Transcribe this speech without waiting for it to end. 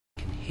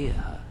hear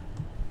her.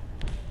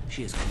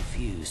 She is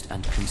confused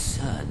and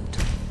concerned.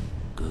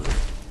 Good.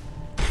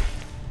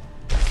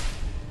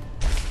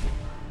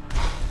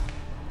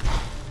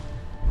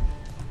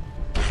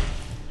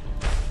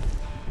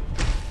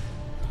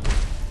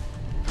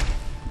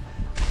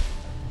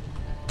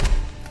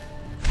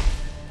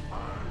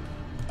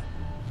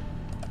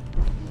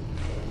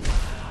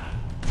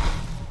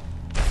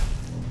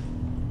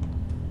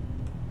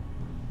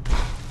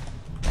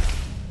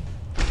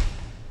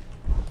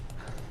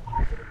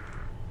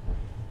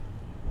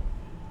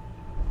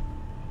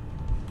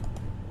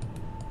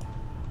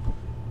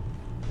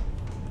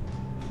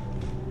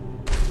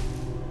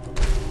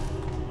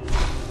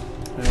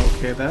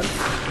 Okay then.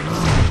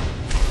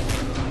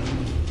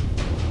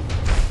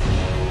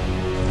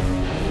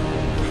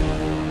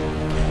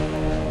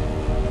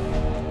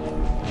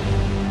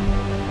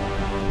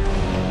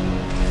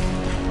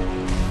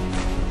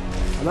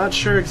 I'm not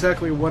sure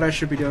exactly what I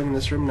should be doing in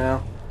this room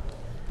now.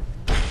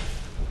 So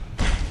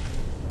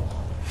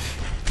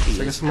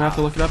I guess I'm gonna have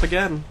to look it up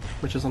again,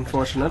 which is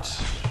unfortunate.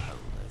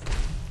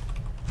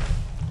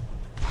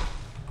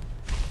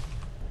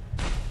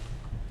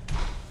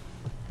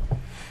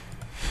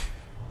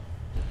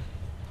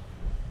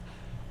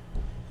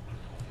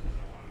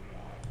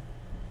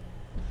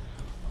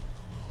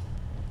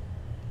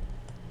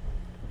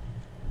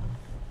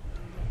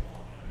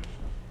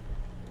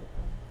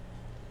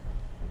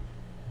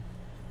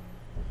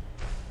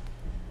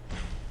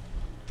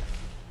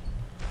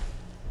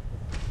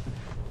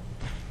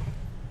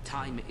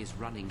 Time is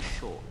running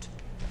short.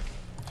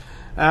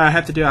 I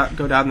have to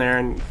go down there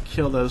and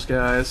kill those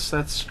guys.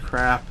 That's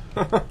crap.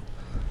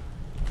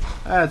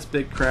 That's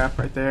big crap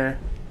right there.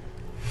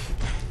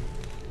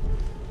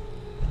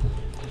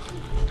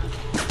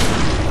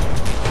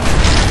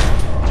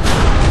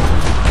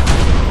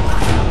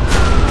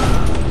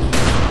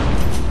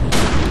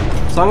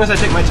 As long as I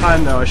take my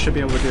time, though, I should be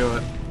able to do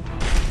it.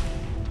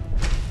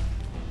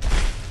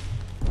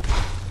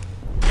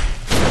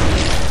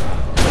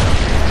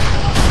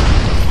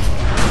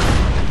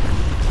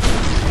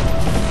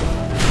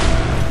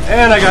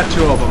 And I got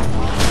two of them.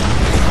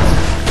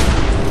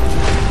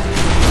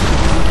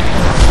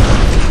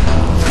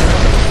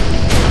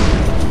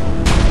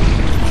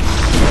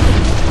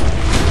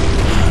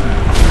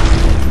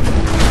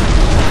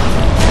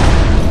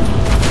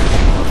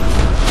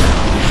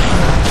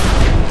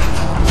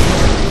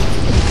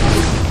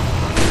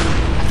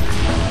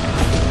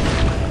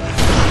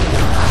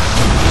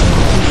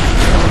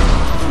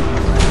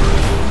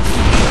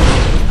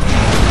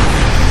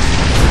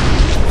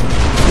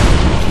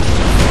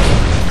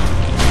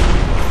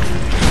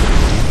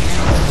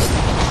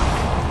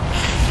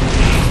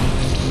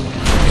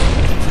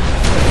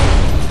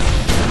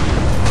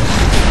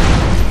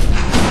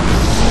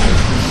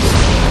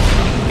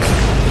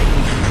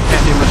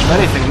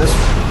 Anything this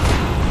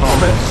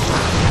moment.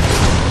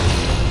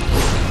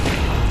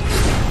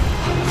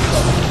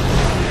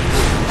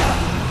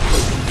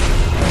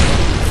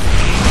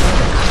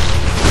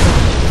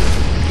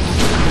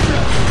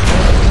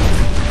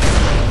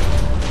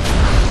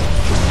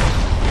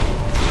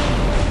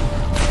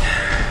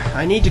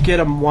 I need to get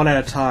them one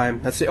at a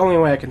time. That's the only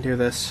way I can do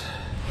this.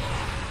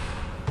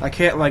 I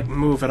can't, like,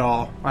 move at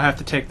all. I have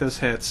to take those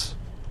hits.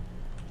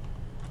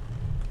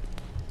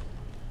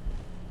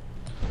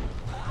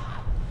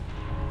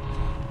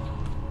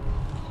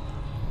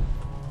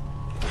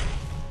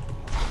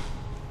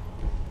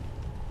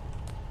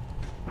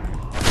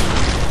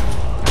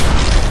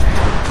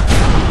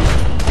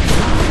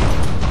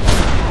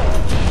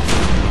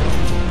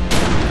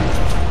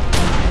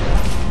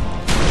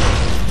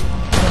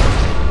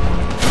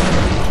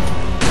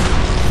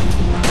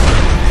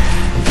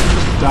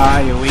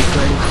 Die, you weakling.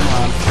 Come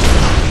on.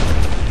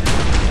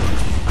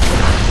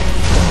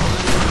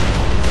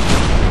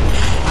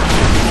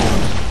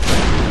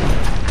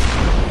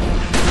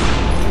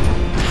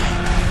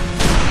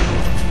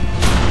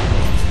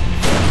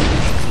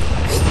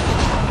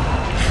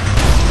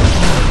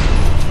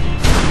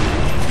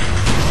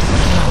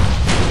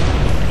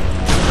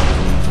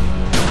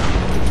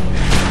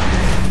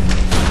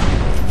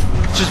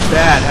 It's just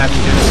bad having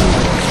to do this in,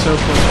 like, so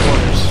close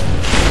quarters.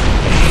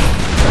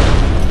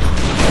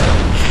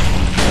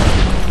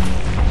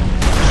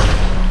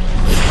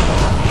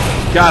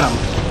 Got him.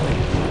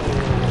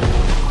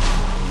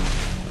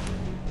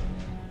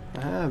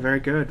 Ah, very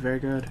good, very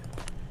good.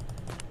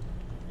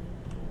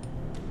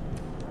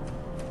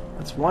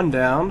 That's one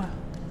down.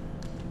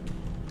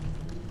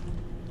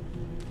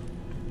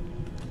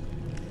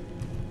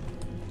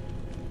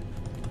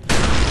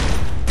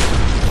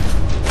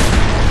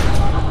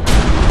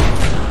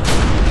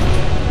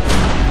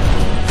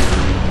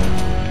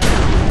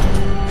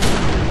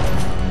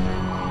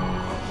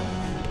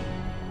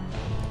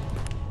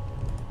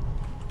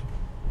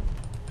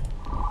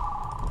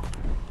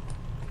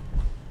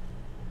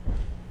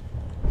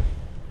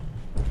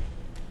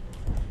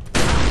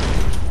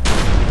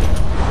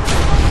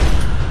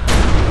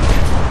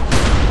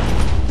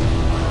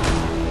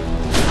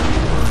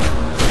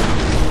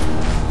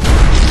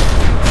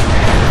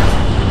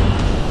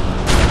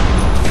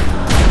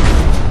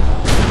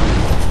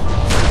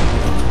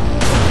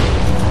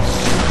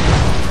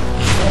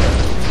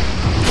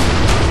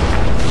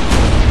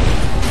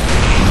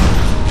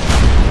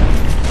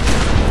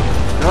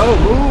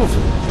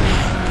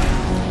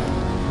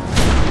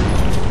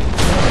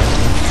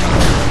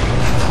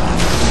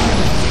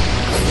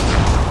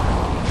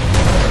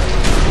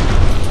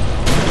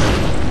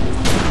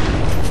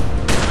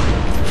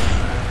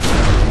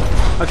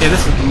 Okay,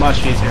 this is much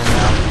easier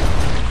now.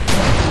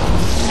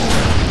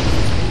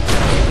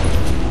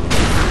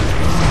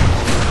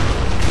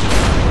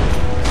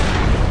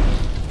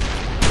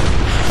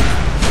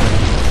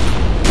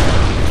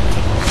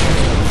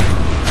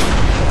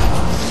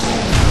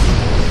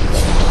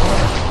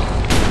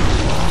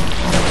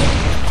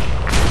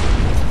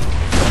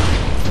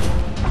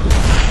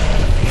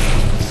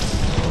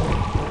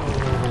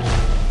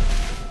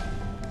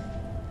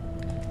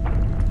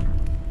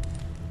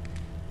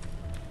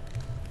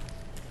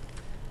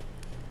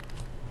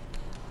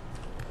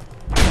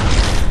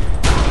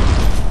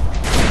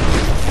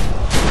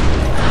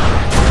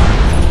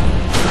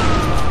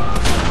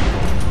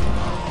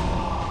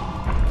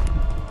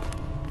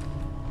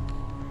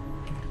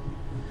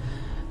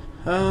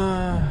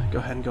 Go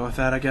ahead and go with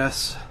that, I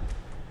guess.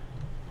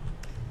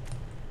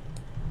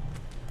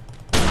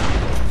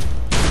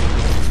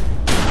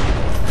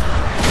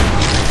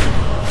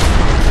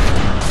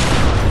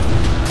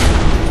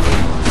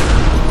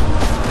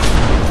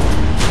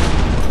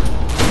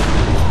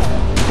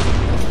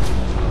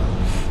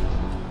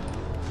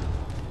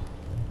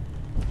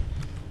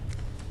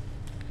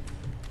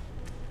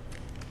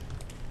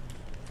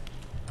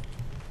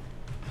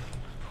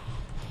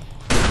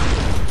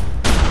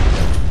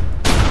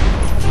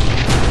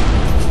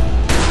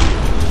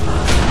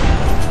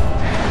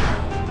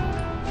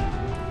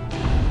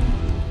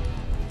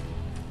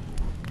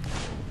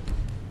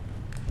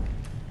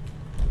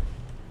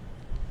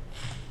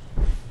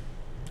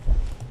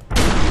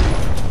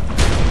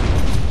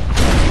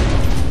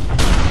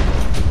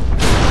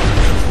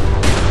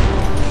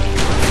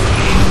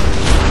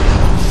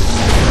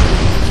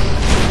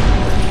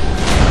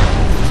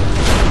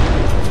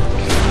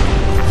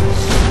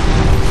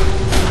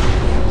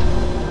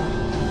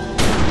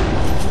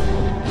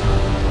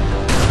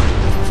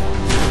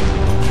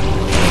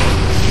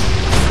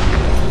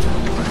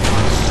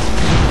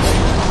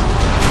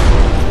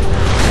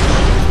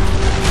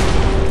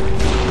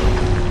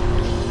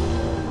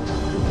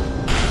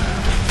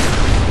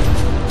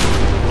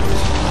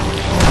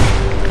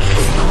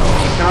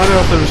 I don't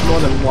know if there's more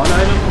than one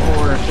item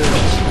or if there's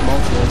just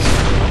multiples.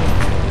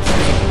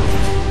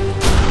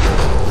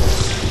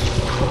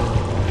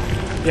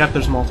 Yep,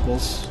 there's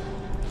multiples.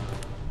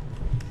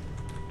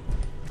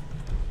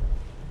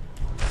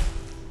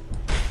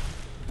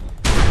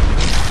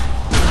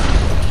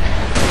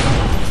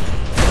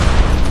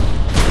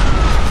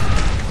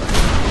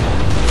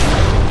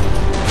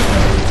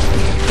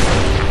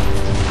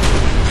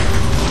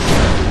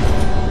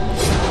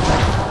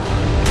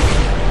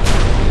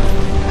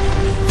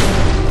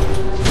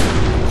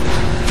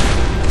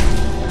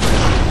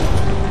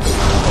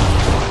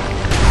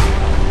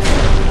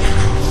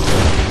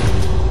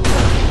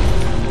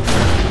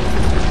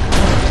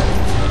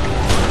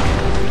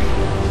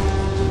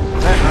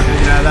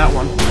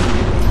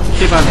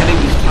 Keep on hitting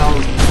these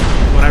pounds,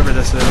 whatever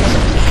this is.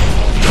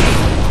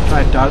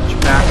 Try to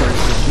dodge backwards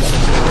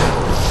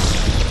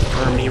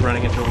or me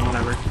running into him,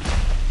 whatever.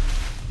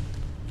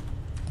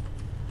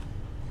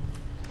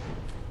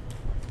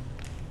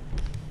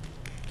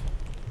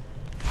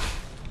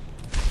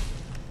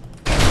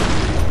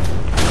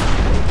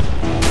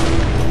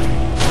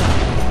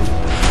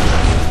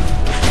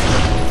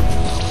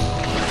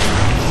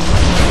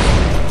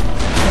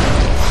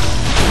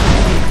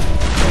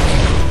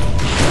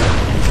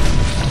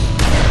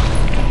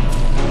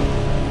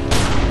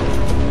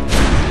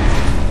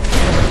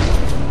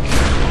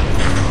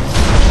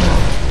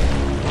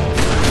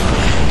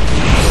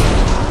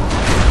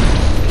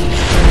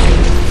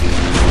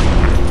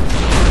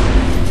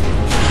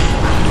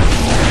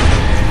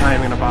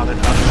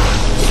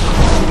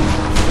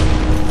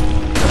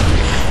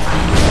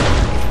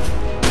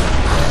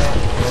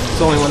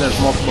 It's only when there's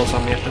multiple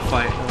something you have to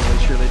fight,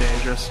 and it's really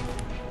dangerous.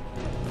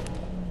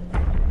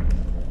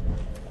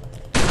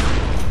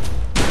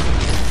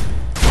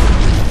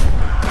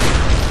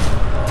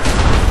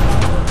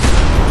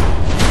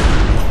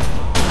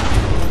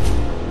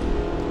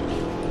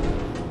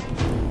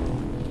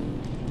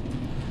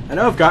 I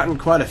know I've gotten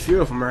quite a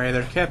few of them already.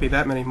 There can't be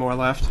that many more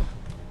left.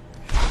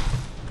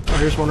 Oh,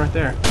 here's one right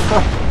there.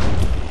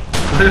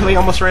 Huh. Literally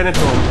almost ran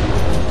into him.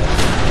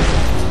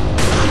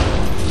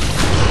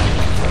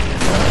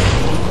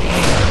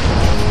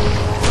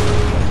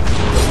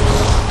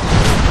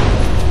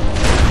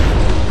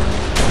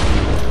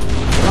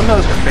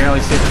 Those are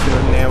barely safe to do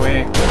in AoE.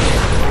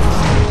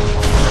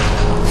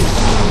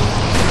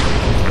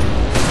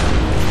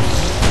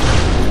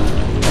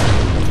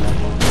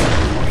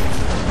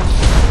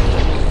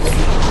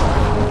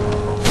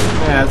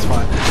 Yeah, that's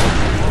fine.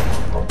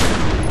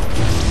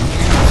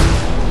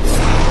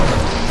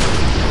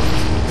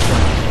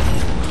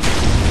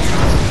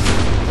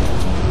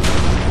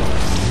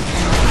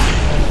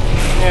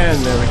 And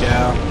there we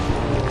go.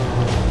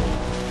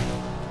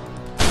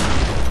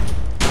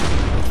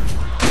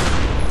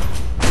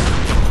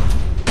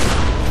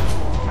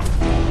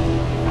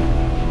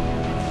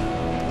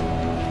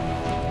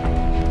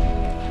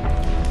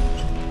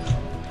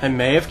 I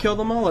may have killed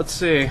them all, let's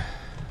see.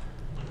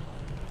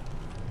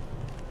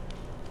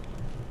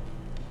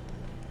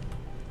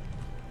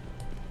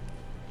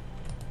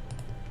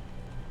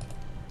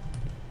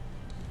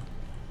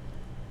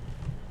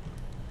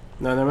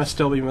 No, there must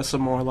still be some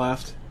more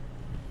left.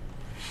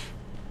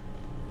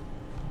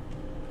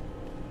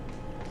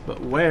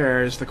 But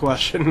where is the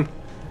question?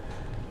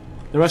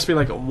 There must be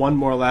like one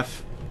more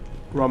left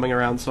roaming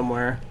around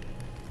somewhere.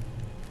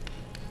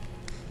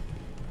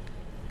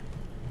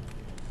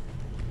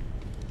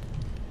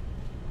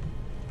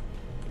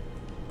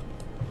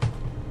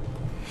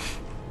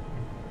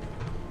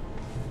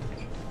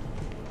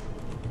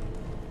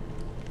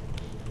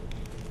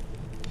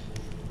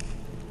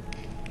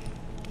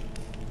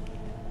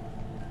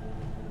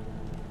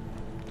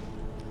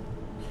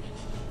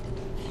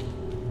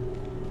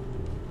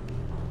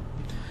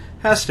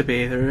 Has to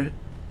be there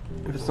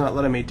if it's not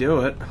letting me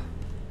do it.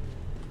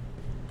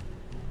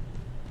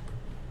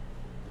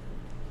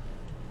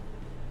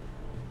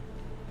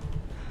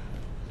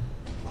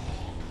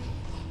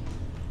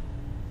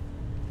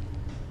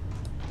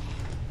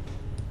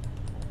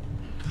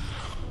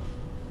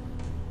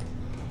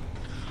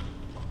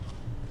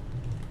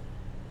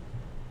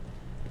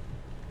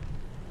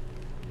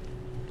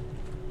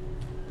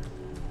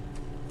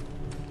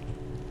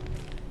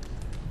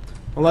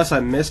 Unless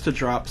I missed a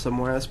drop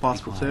somewhere, that's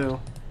possible too.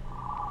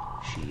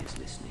 She is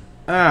listening.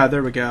 Ah,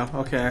 there we go.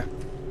 Okay.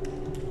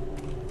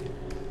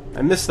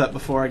 I missed that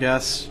before, I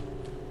guess.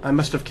 I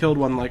must have killed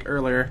one like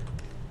earlier.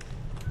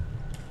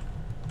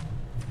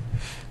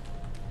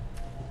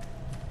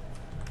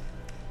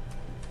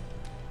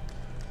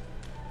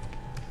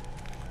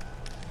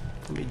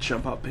 Let me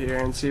jump up here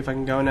and see if I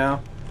can go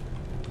now.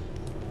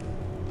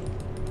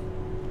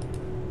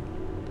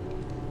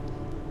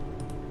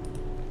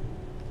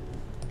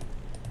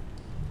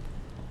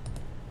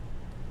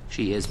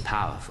 She is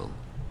powerful,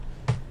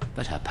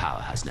 but her power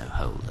has no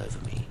hold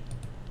over me.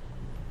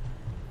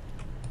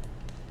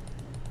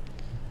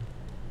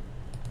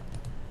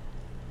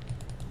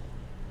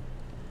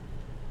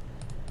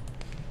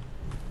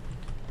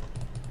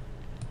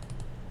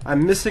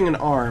 I'm missing an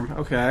arm.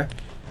 Okay.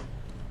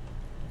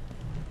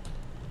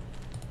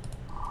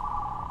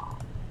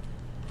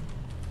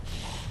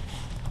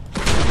 I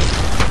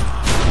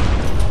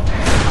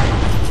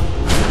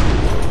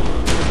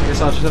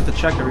guess I'll just have to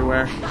check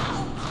everywhere.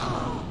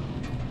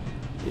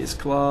 These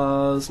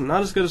claws,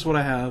 not as good as what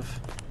I have.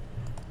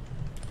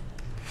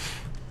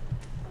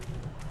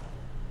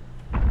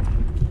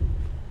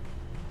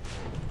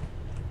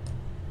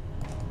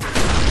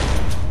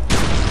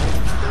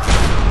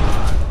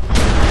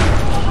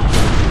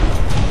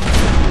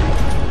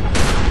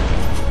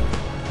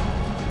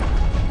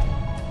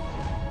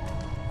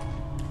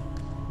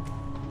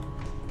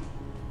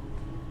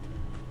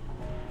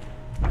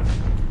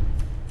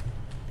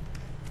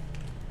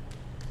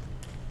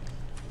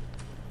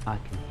 I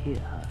can hear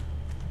her.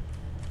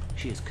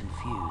 She is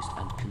confused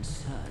and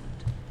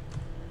concerned.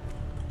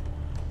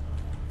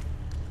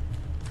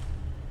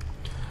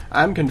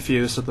 I'm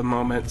confused at the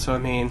moment, so I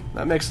mean,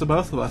 that makes the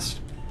both of us.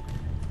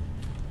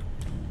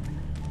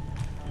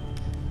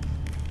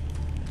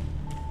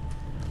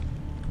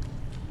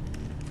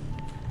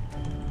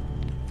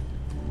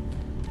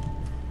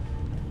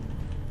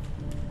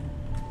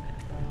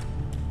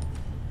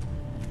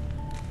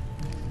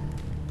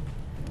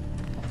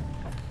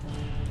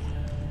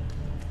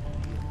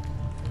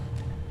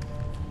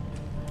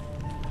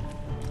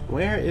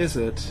 Where is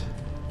it?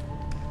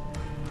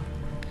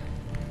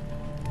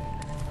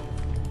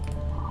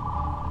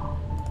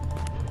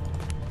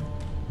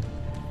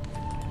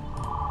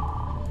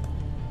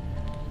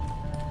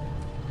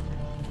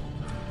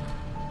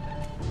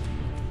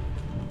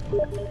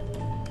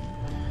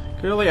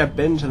 Clearly I've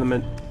been to the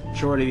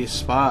majority of these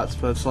spots,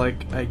 but it's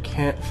like I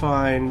can't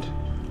find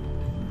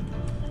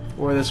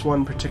where this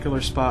one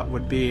particular spot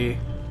would be.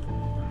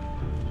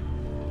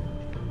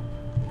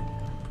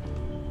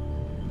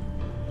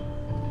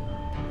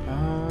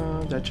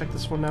 Did I check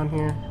this one down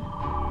here?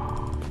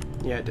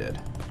 Yeah, I did.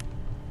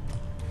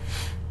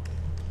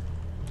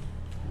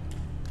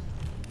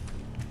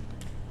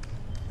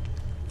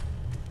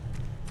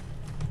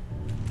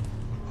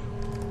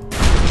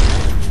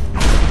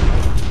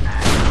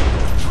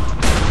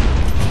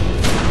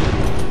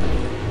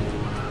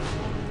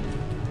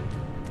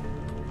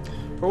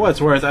 For what it's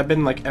worth, I've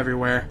been like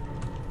everywhere.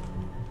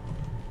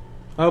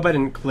 I hope I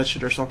didn't glitch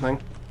it or something.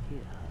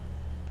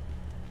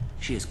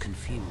 She is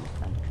confused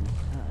and concerned.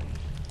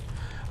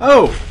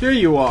 Oh, here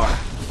you are.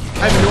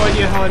 I have no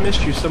idea how I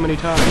missed you so many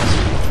times.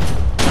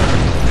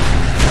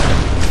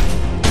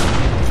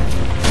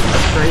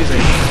 That's crazy. I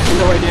have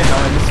no idea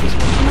how I missed this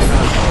one so many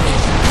times.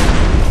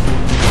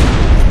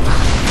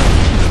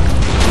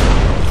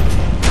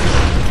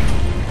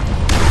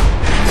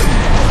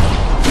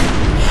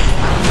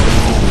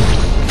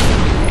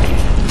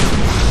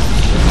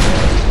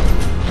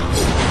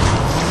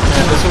 And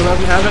if this one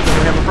doesn't have it, then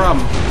we have a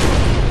problem.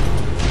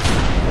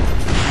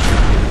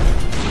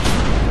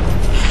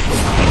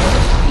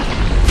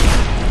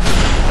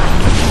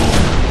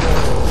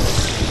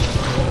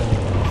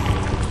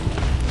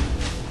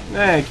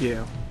 Thank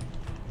you.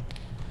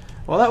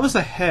 Well, that was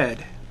the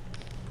head.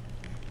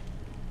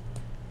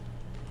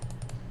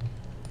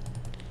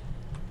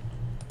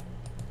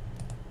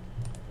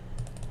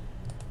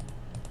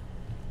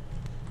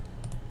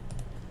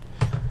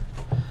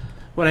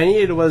 What I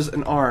needed was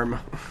an arm.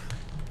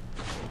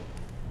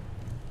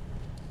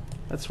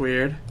 That's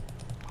weird.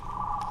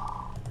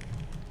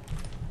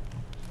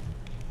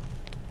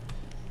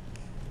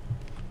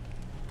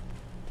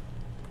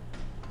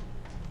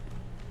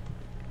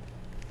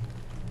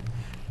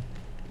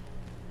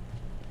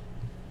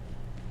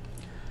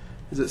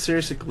 Is it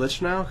seriously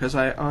glitched now? Because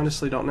I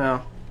honestly don't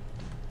know.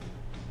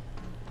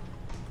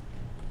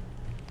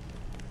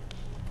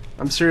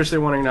 I'm seriously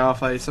wondering now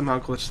if I somehow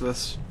glitched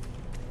this.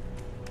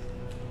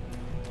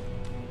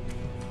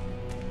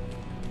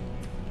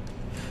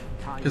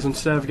 Because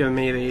instead of giving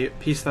me the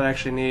piece that I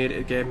actually need,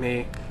 it gave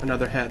me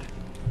another head.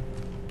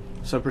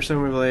 So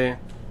presumably,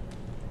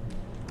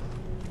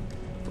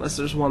 unless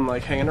there's one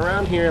like hanging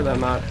around here that I'm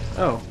not...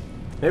 Oh,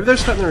 maybe they're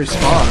starting to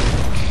respawn.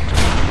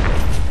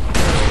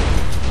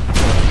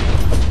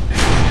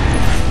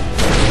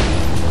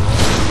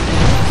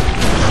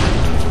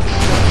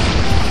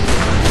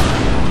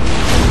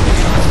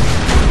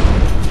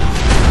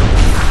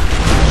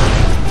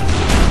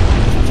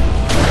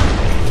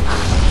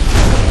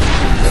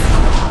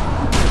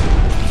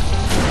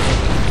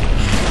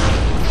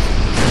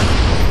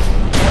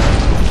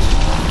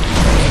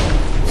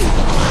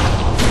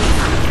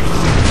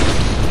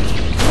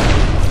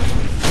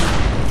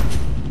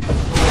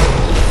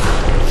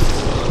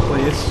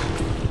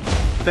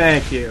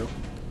 Thank you.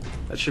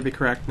 That should be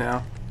correct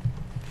now.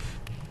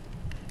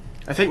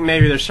 I think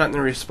maybe they're starting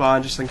to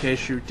respawn just in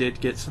case you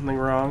did get something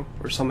wrong,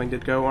 or something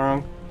did go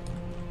wrong.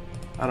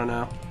 I don't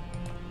know.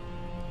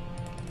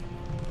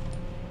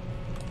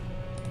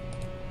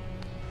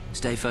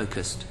 Stay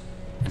focused,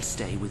 and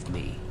stay with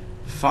me.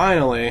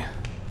 Finally!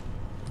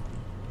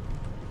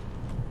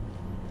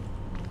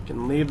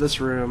 Can leave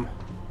this room.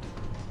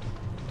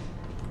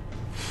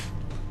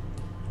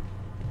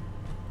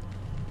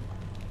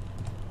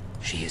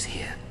 She is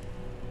here.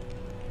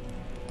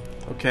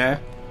 Okay.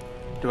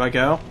 Do I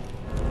go?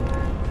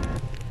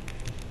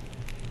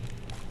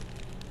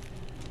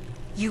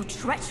 You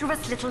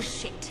treacherous little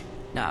shit.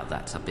 Now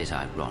that's a bit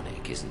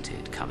ironic, isn't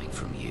it, coming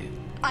from you?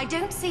 I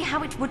don't see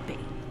how it would be.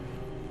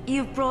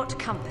 You've brought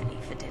company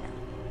for dinner.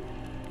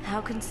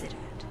 How considerate.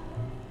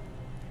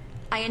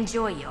 I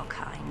enjoy your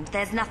kind.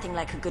 There's nothing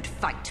like a good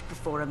fight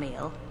before a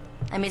meal.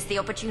 I miss the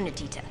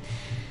opportunity to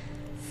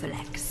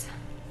flex.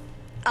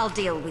 I'll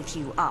deal with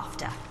you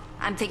after.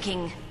 I'm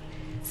thinking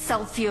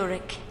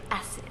sulfuric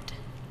acid.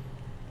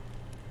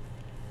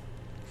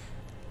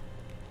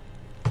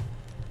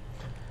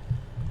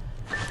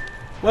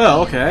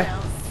 Well, okay.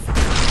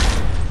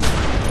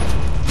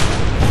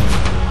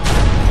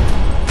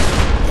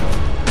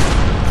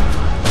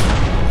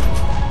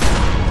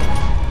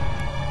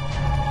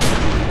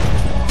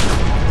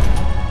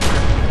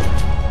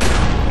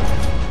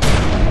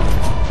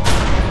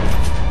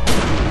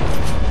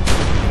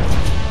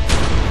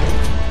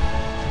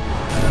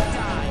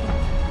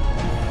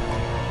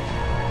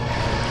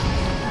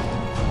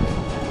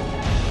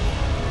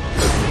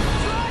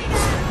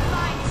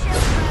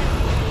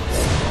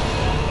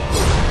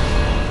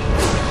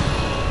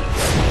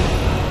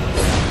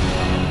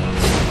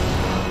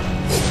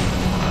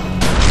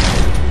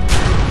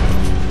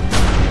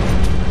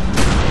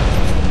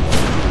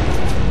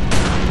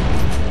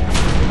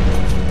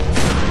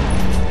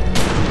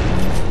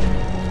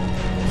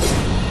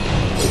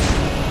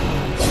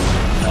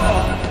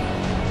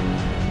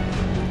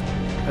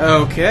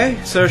 Okay,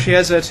 so she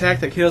has an attack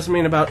that kills me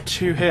in about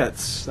 2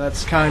 hits.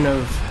 That's kind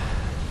of...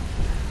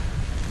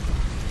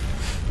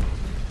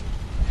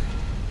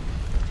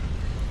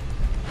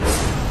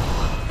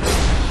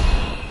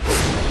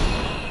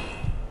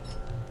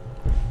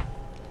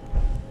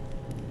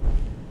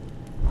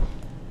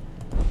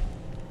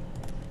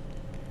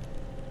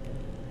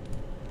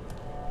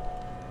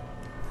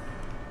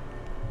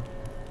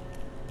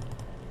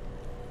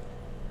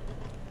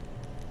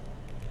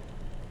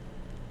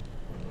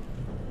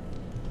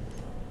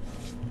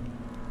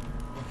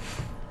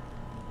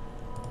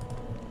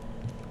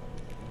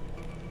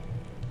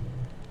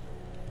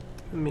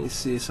 Let me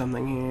see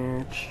something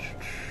here.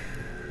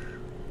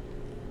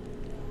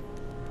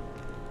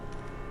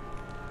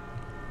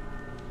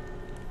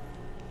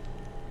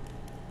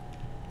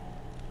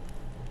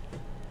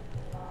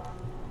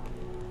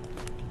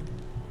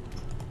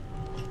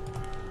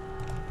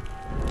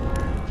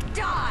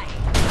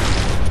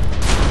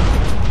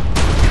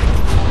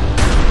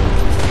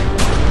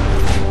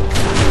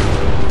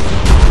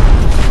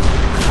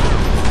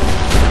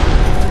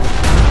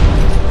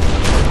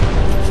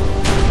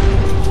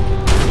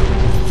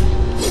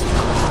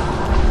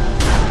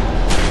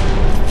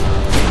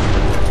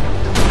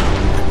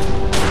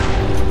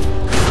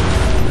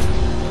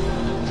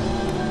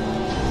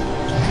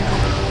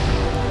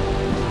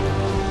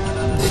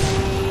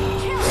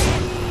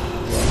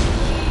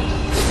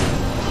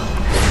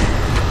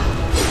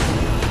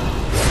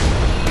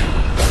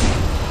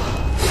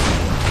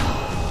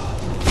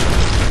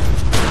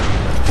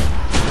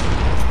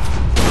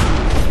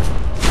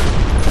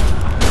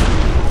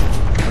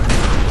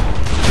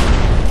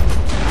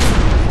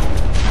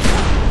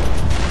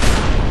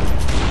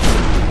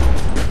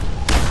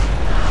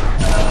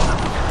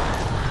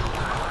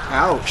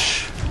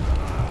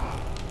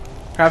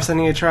 Perhaps I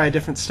need to try a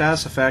different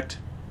status effect.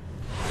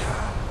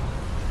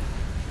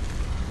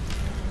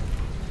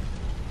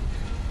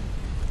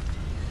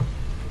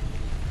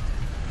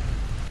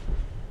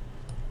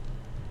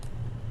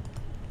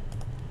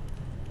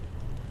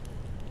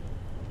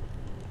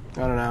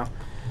 I don't know.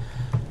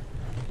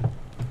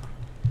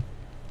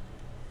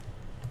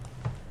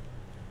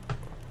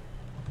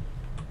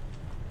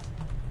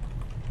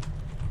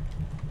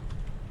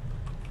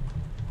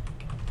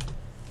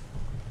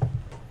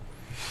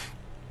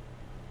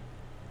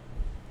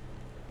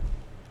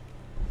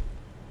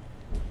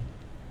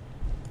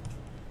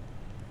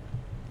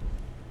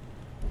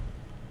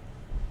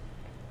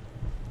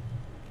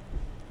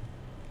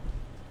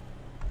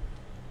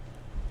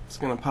 It's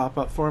gonna pop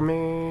up for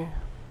me. Of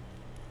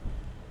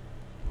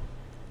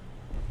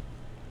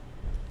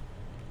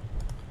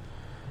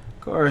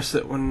course,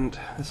 it wouldn't.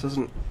 This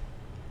isn't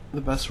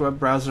the best web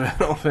browser, I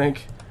don't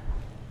think.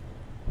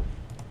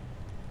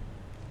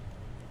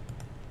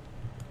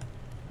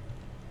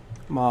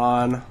 Come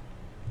on.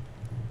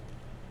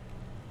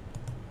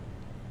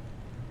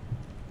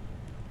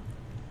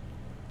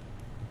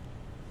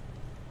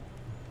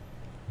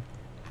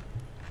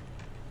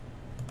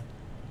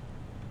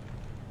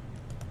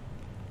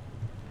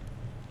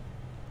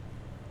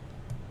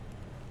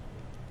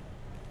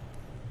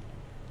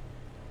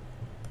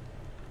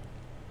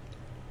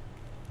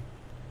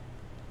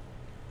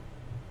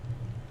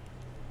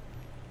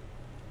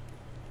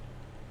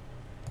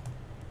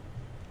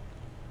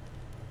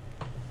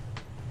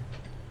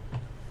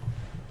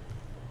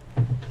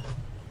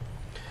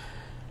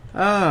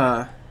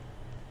 Ah.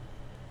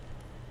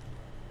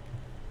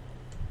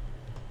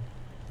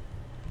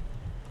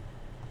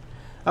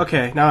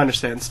 Okay, now I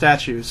understand.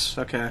 Statues.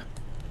 Okay.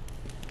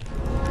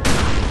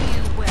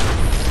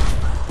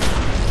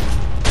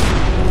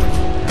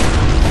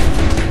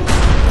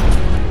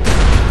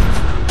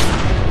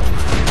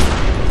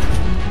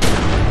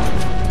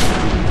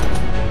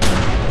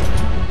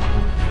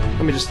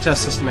 Let me just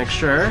test this to make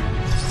sure.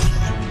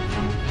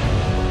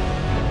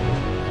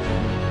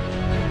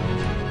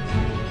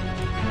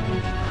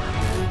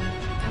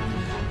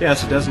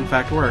 Yes, it does in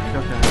fact work.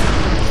 Okay.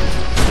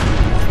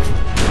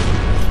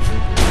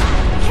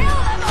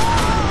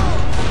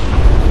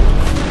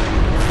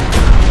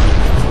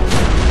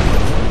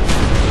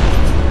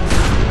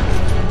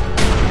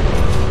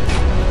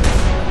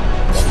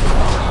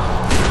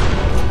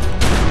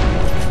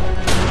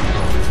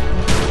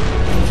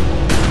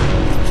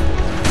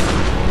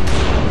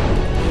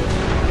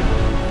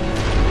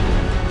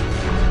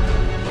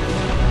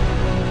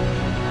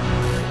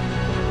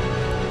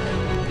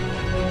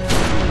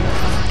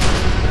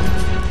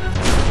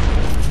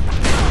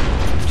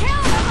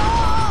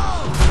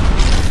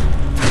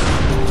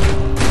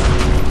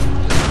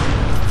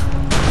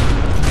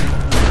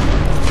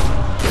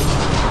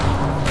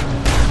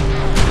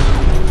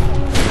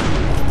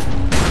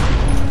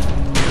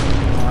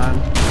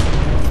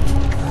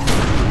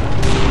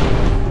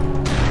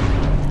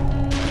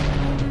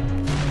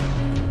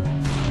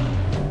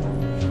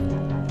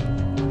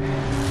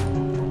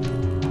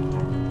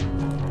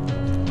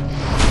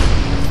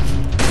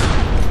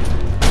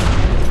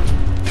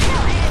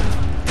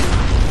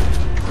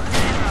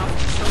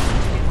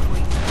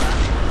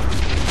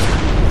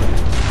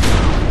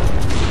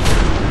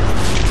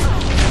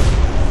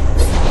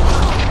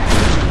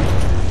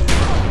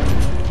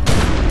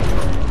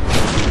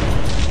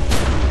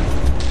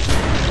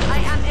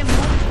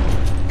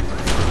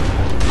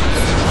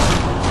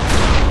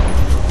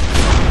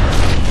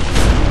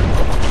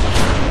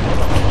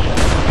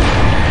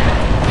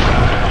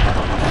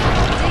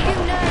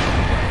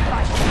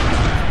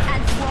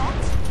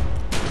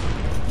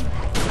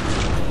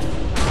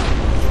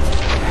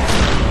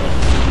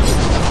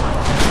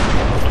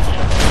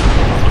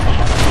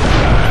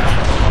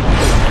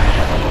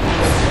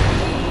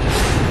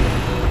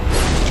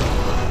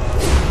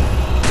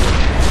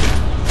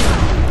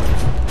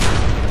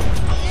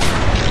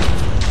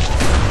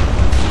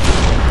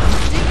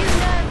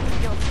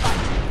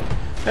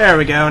 There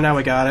we go, now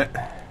we got it.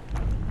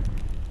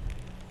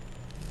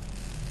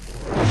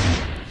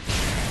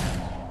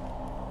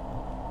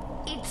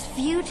 It's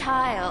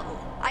futile.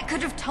 I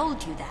could have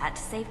told you that,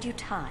 saved you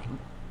time.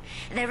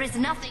 There is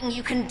nothing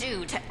you can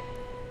do to...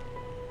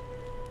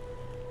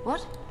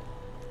 What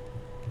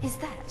is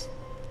that?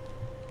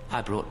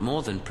 I brought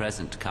more than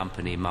present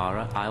company,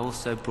 Mara. I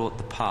also brought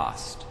the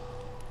past.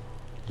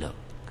 Look.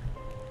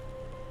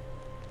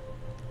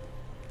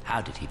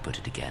 How did he put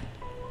it again?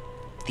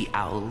 The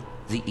owl,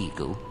 the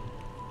eagle,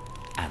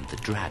 and the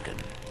dragon.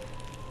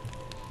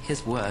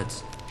 His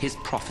words, his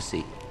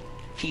prophecy.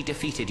 He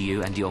defeated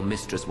you and your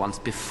mistress once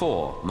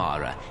before,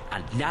 Mara,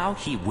 and now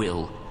he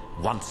will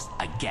once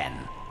again.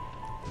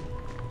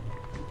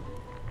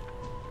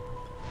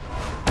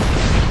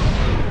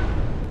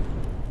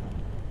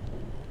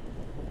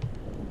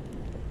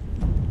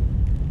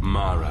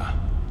 Mara,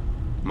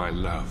 my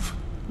love.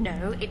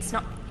 No, it's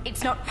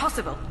not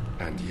possible.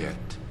 And yet,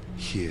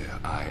 here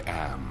I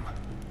am.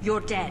 You're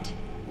dead.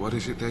 What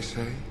is it they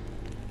say?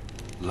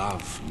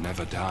 Love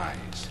never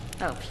dies.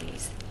 Oh,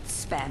 please.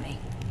 Spare me.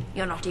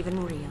 You're not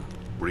even real.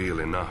 Real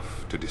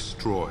enough to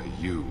destroy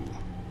you.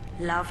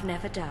 Love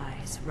never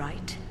dies,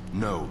 right?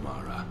 No,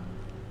 Mara.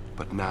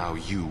 But now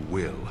you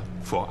will.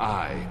 For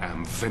I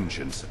am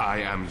vengeance. I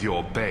am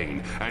your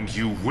bane, and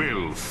you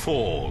will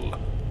fall.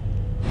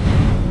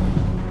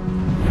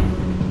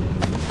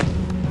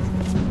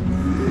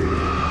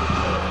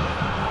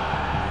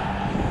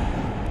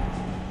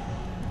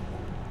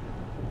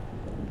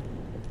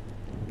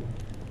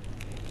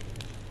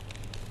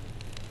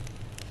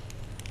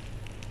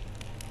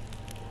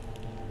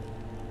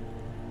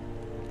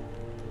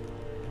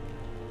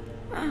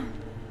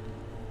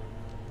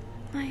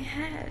 My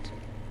head.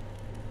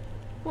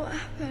 What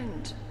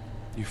happened?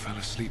 You fell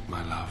asleep,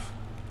 my love,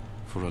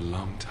 for a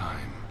long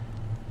time.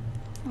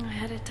 I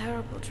had a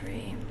terrible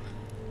dream.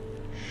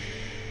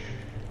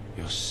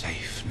 You're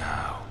safe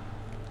now.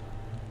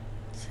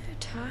 So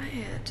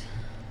tired.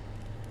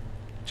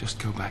 Just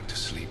go back to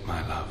sleep,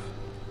 my love.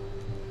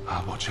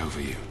 I'll watch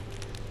over you.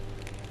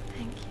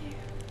 Thank you.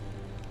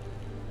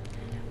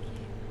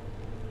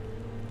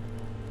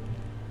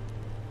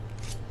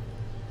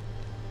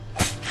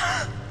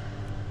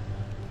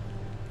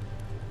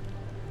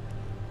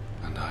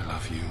 And I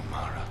love you,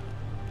 Mara.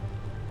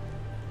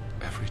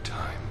 Every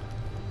time.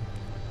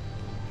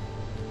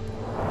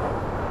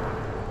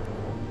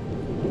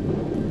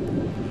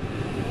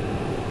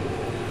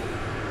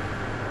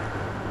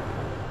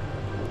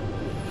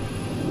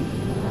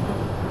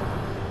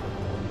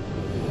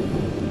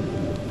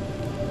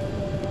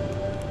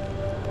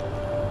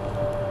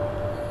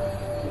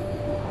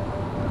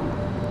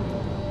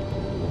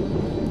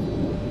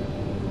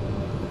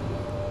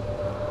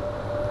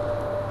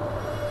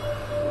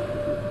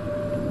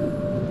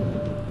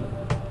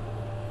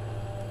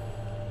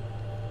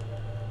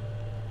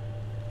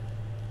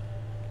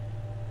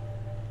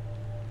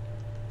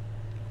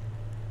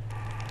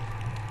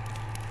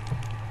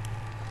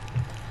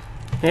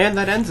 And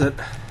that ends it.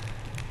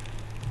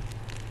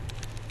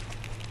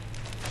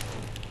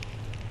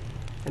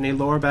 Any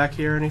lore back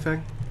here or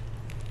anything?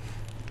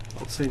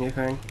 Don't see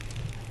anything.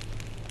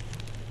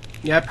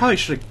 Yeah, I probably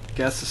should have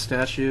guessed the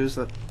statues.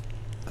 That,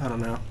 I don't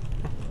know.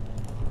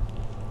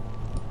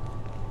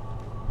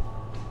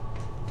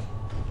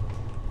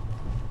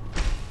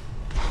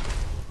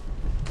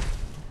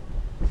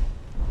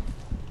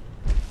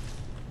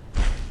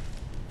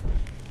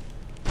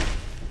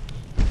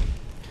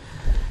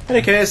 In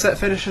any case, that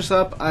finishes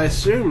up, I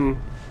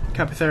assume,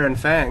 Capithera and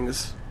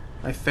Fangs.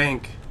 I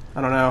think.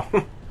 I don't know.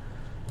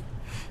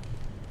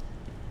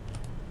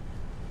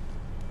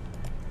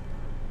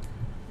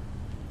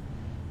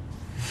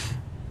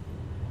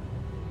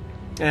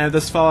 And if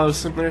this follows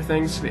similar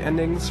things to the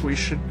endings, we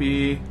should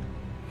be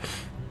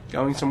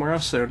going somewhere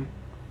else soon.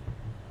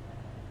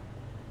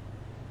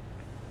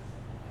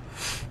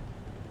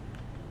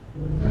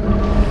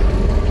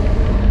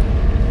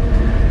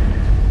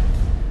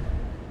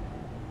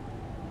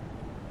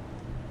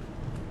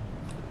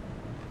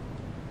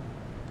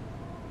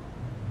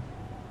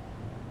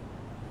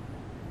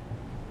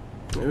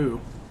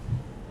 Ooh.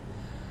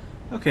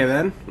 Okay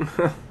then.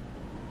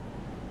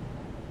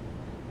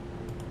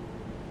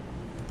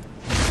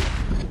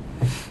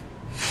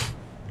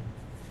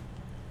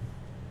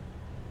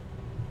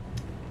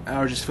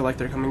 I just feel like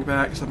they're coming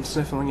back, so I'm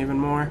sniffling even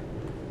more.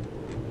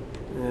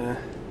 Yeah.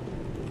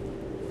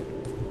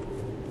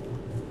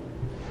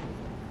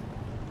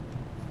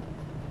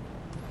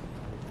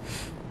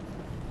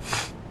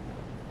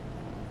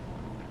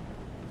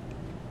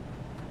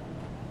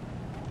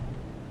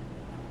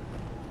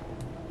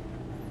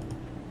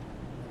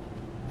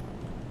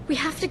 We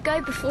have to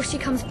go before she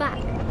comes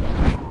back.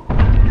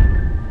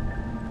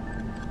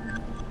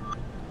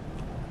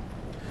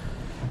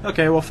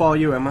 Okay, we'll follow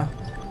you, Emma.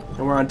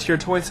 And we're on tier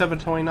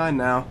 27-29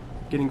 now,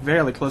 getting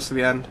fairly close to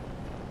the end.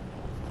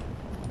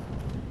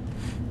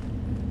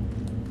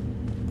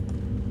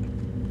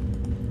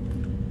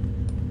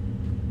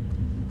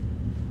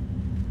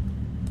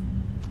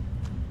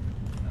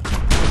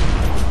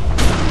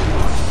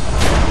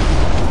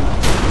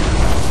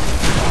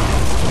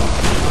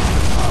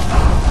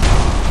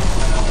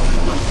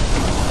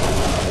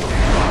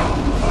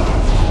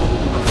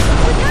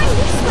 We're going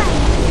this way.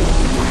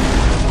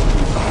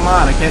 Come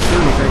on, I can't do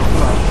anything.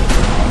 Come on.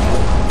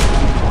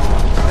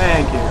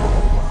 Thank you.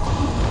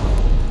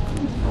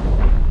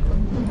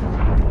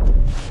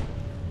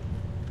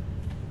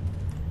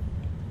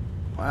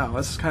 Wow,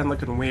 this is kind of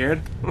looking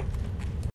weird.